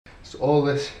So all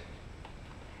this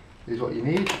is what you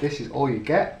need. This is all you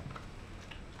get.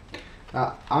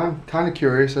 I'm kind of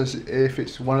curious as if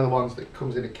it's one of the ones that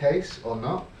comes in a case or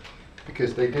not,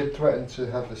 because they did threaten to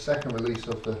have the second release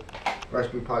of the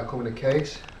Raspberry Pi come in a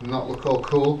case and not look all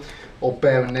cool or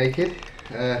bare and naked.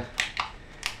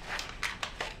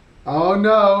 Oh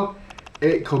no,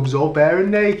 it comes all bare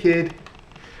and naked.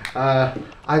 I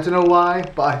don't know why,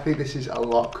 but I think this is a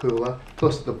lot cooler.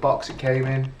 Plus the box it came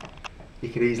in, you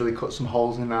could easily cut some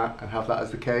holes in that and have that as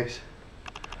the case.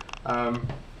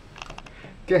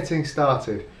 Getting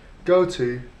started, go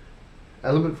to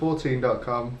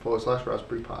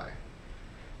element14.com/Raspberry Pi.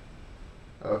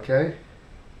 Okay.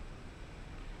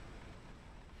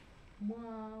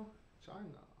 Wow,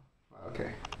 China.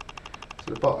 Okay,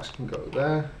 so the box can go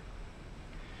there.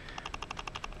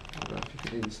 I don't know if you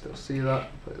can even still see that.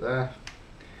 Put it there.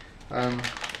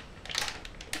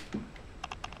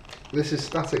 This is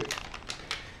static.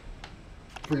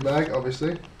 Free bag,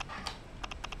 obviously.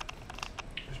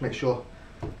 Just make sure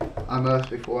I'm earthed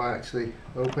before I actually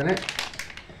open it.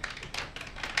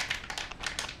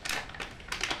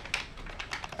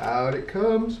 Out it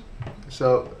comes.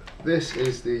 So this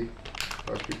is the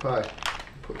Raspberry Pi.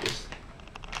 Put this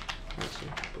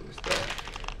there.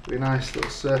 Really nice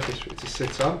little surface for it to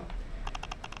sit on.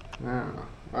 Now,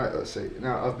 right, let's see.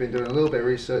 Now I've been doing a little bit of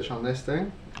research on this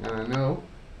thing, and I know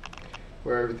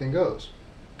where everything goes,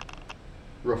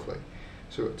 roughly.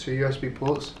 So we've got two USB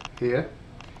ports here,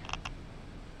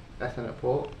 Ethernet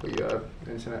port, where your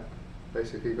internet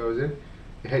basically goes in.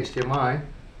 Your HDMI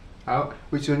out,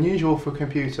 which is unusual for a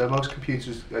computer. Most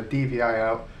computers are DVI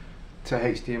out to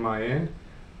HDMI in.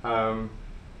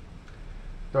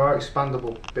 There are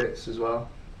expandable bits as well.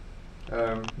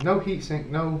 No heatsink,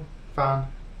 no fan,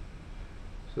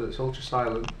 so it's ultra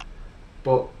silent.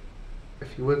 But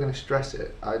if you were going to stress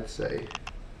it, I'd say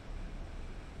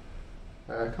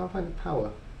I can't find the power.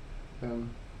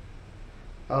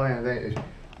 Oh yeah, there it is.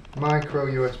 Micro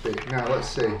USB. Now let's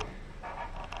see.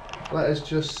 Let us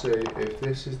just see if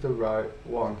this is the right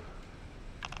one.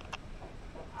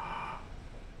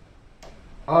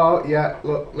 Oh yeah,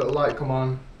 look, little light come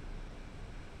on.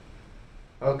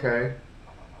 Okay.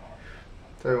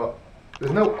 Tell you what,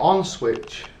 there's no on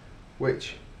switch,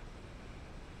 which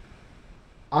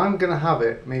I'm gonna have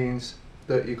it means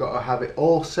that you've got to have it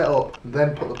all set up,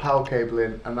 then put the power cable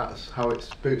in, and that's how it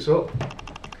boots up.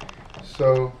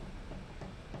 So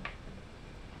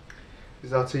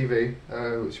this is our TV,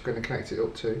 which we're going to connect it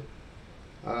up to.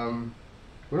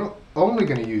 We're not only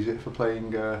going to use it for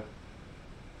playing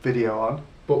video on,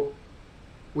 but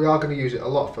we are going to use it a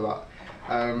lot for that.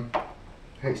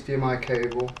 HDMI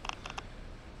cable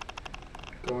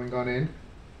going on in.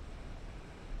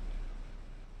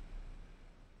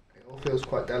 It all feels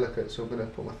quite delicate, so I'm going to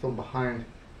put my thumb behind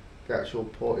the actual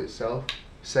port itself.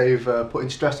 Save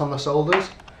putting stress on the solders.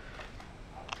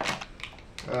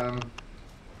 So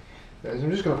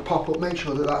I'm just going to pop up, make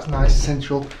sure that that's nice,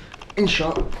 central, in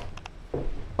shot.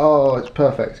 Oh, it's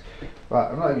perfect.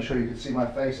 Right, I'm not even sure you can see my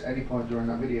face at any point during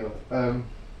that video.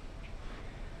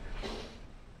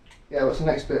 Yeah, what's the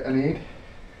next bit I need?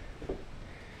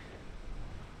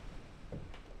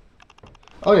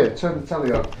 Oh yeah, turn the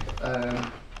telly on,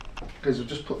 because I've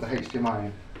just put the HDMI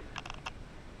in.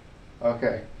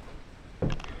 Okay.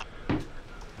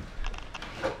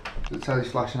 The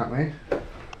telly's flashing at me.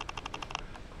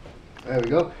 There we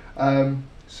go.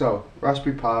 So,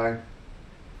 Raspberry Pi,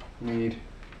 need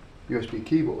USB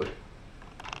keyboard.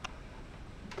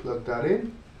 Plug that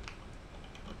in.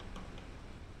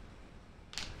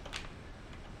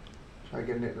 Try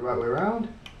getting it the right way around.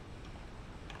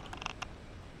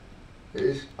 It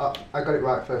is, I got it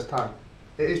right first time.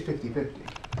 It is 50-50.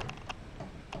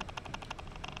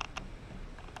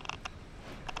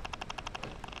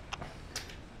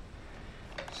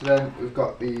 So then we've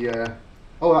got the,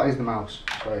 oh that is the mouse,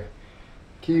 sorry.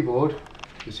 Keyboard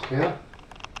is here.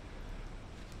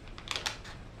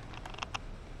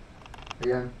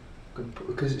 Again,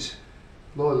 because it's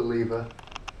lower the lever,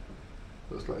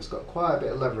 looks like it's got quite a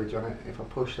bit of leverage on it. If I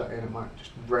push that in, it might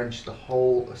just wrench the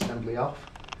whole assembly off.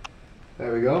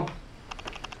 There we go.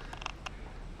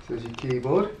 So there's your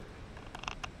keyboard.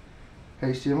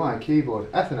 HDMI, keyboard,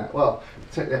 Ethernet. Well,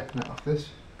 take the Ethernet off this.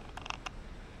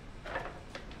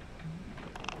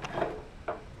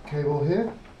 Cable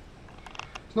here.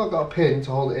 It's not got a pin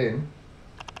to hold it in,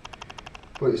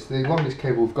 but it's the longest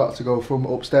cable we've got to go from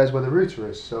upstairs where the router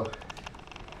is. So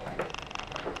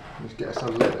let's get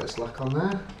ourselves a little bit of slack on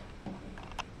there.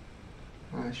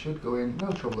 And it should go in,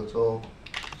 no trouble at all.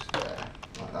 Just there,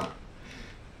 like that.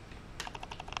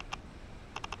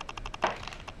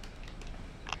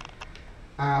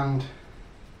 And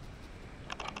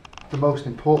the most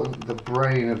important, the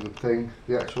brain of the thing,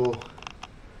 the actual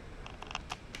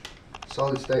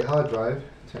solid state hard drive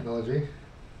technology,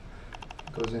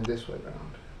 goes in this way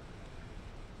round.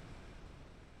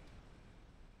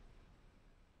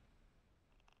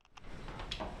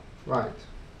 Right.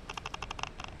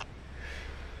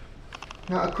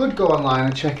 Now I could go online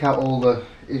and check out all the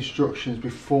instructions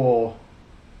before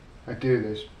I do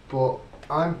this, but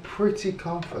I'm pretty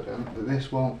confident that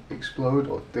this won't explode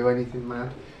or do anything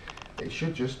mad. It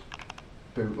should just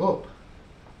boot up.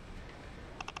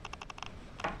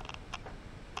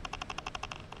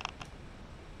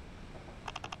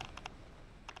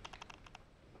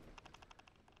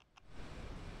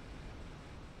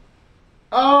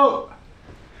 Oh!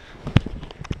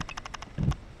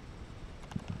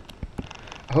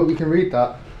 I hope you can read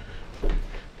that.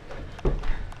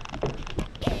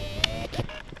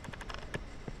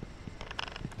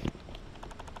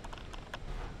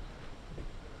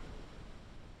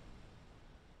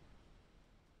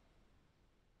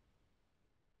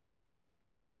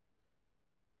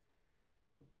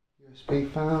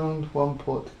 USB found, one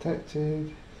port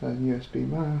detected, then USB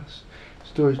mask,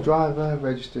 storage driver,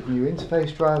 registered new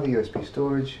interface driver, USB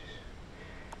storage.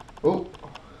 Oh,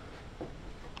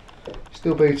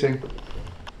 still booting.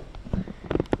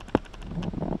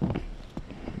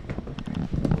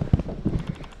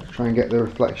 Try and get the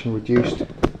reflection reduced.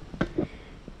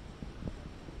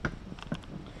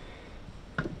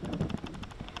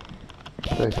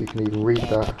 I don't know if you can even read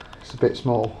that, it's a bit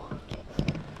small.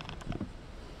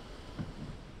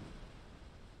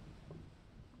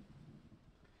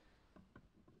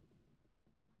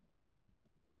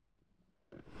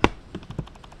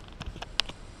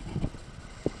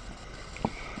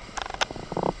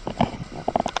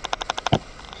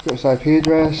 Got its IP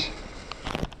address,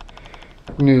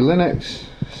 new Linux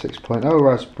 6.0,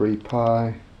 Raspberry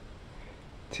Pi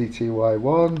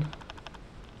TTY1,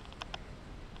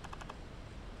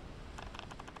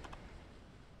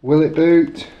 will it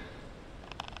boot,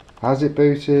 has it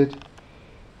booted,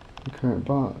 current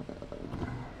bar.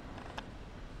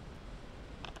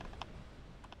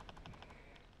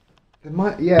 There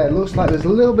might, yeah, it looks like there's a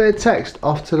little bit of text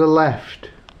off to the left.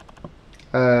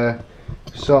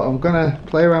 So I'm gonna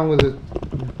play around with the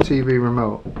TV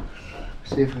remote,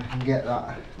 see if I can get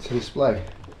that to display.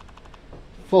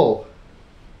 Full.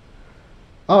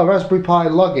 Oh, Raspberry Pi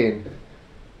login.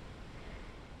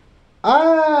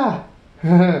 Ah!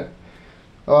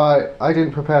 Alright, I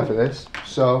didn't prepare for this,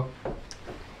 so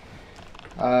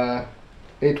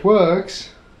it works.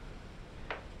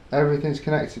 Everything's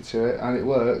connected to it and it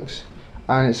works,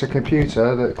 and it's a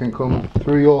computer that can come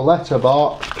through your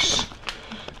letterbox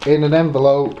in an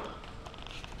envelope.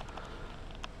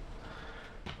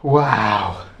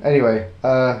 Wow. Anyway,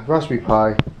 Raspberry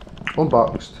Pi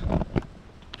unboxed.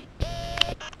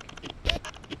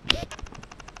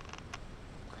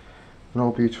 And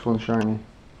all beautiful and shiny.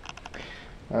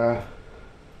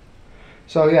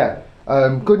 So yeah,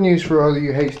 good news for all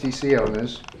you HTC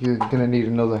owners. You're going to need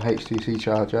another HTC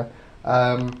charger.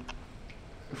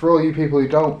 For all you people who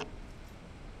don't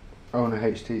own a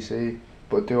HTC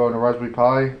but do own a Raspberry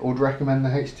Pi, I would recommend the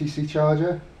HTC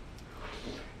charger.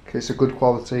 It's a good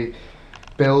quality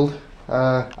build,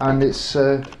 and it's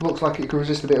looks like it can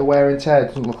resist a bit of wear and tear. It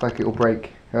doesn't look like it will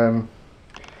break.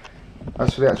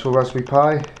 As for the actual Raspberry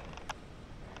Pi,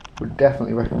 would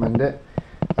definitely recommend it.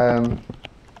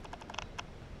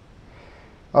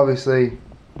 Obviously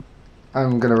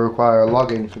I'm going to require a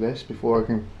login for this before I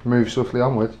can move swiftly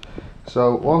onwards.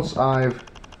 So once I've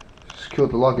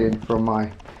secured the login from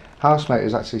my housemate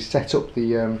who's actually set up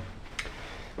the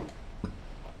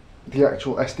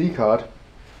actual SD card,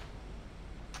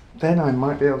 then I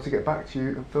might be able to get back to you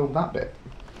and film that bit.